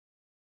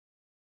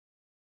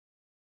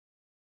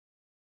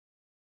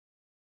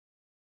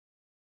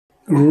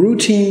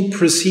routine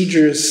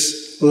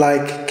procedures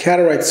like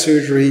cataract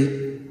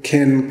surgery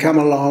can come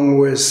along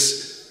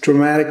with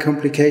dramatic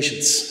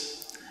complications.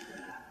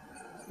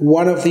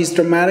 One of these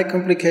dramatic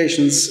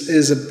complications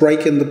is a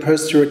break in the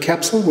posterior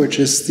capsule, which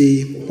is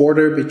the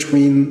border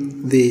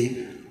between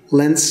the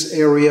lens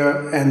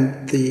area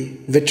and the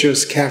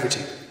vitreous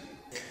cavity.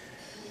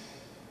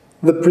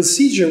 The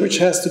procedure which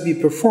has to be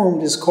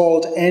performed is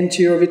called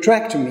anterior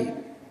vitrectomy,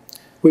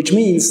 which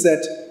means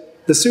that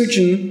the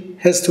surgeon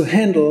has to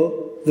handle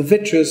the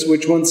vitreous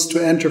which wants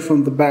to enter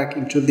from the back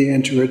into the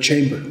anterior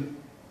chamber.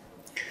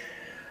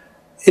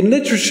 In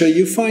literature,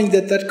 you find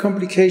that that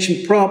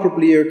complication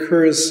probably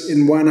occurs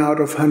in 1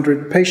 out of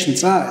 100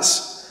 patients'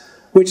 eyes,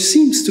 which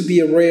seems to be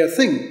a rare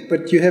thing,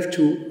 but you have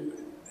to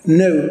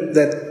know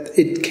that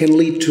it can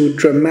lead to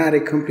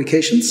dramatic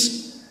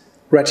complications,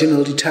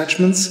 retinal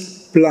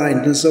detachments,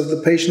 blindness of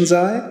the patient's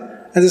eye,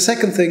 and the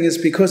second thing is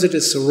because it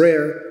is so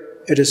rare,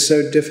 it is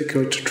so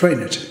difficult to train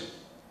it.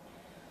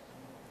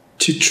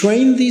 To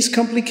train these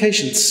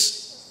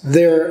complications,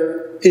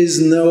 there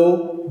is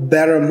no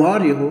better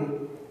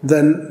module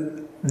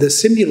than the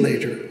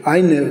simulator,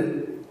 I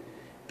know,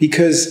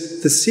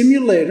 because the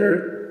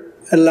simulator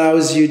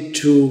allows you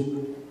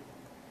to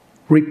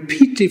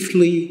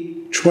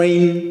repeatedly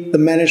train the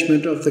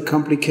management of the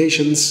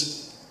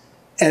complications,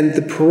 and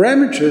the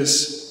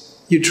parameters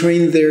you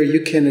train there you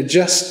can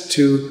adjust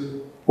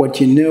to what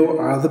you know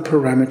are the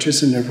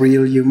parameters in a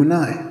real human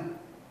eye.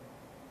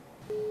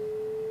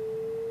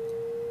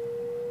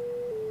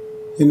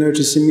 You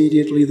notice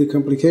immediately the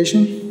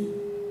complication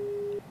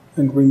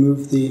and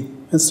remove the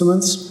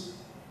instruments.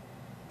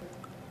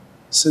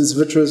 Since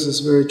vitreous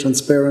is very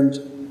transparent,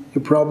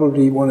 you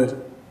probably want to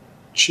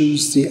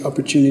choose the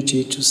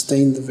opportunity to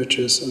stain the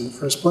vitreous in the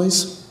first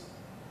place.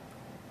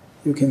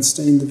 You can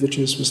stain the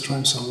vitreous with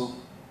Trimsolver.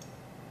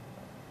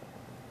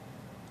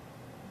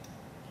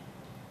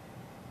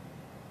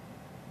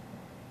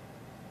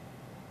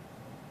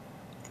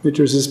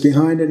 Vitreous is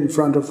behind and in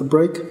front of the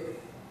break.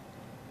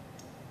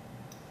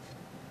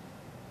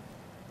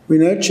 We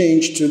now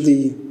change to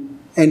the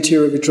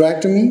anterior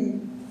vitrectomy.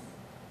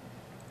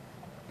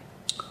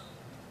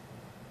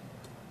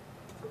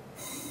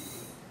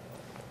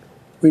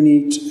 We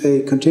need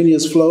a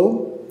continuous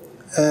flow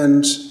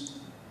and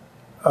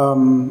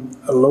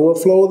a lower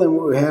flow than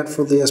what we had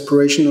for the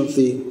aspiration of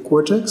the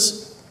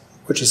cortex,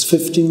 which is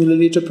 50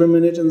 milliliter per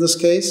minute in this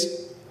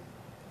case.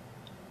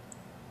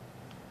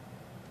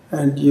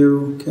 And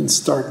you can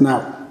start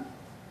now.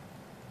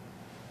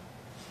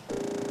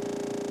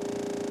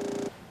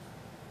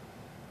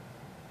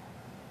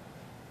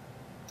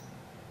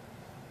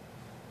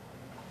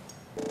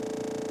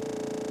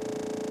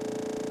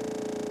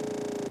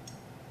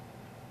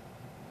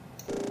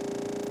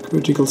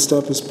 Critical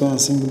step is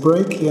passing the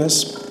break,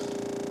 yes.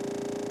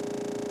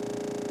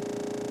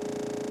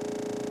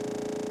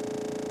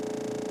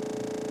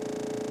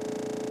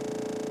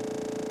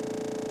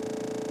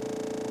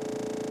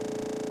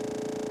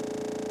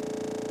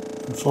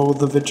 And follow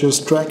the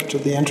vitreous track to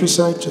the entry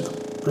site, to the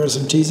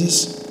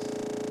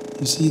paracentesis.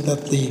 You see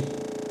that the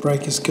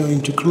break is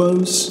going to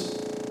close,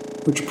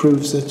 which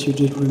proves that you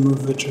did remove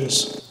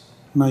vitreous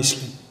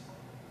nicely.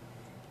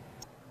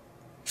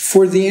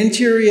 For the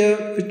anterior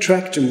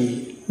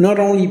vitrectomy, not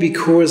only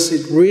because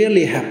it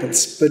rarely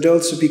happens, but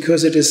also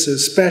because it is so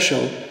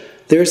special,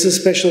 there's a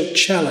special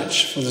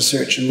challenge for the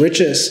surgeon,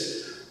 which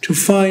is to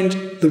find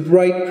the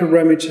right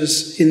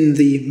parameters in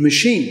the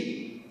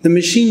machine. The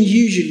machine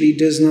usually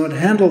does not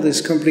handle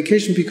this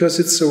complication because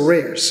it's so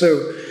rare.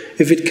 So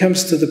if it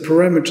comes to the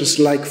parameters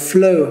like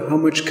flow, how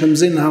much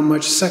comes in, how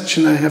much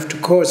suction I have to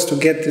cause to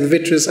get the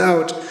vitreous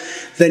out,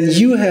 then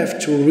you have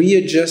to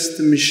readjust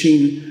the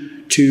machine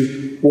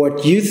to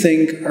what you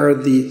think are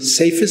the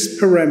safest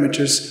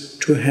parameters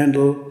to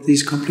handle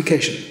these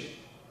complications.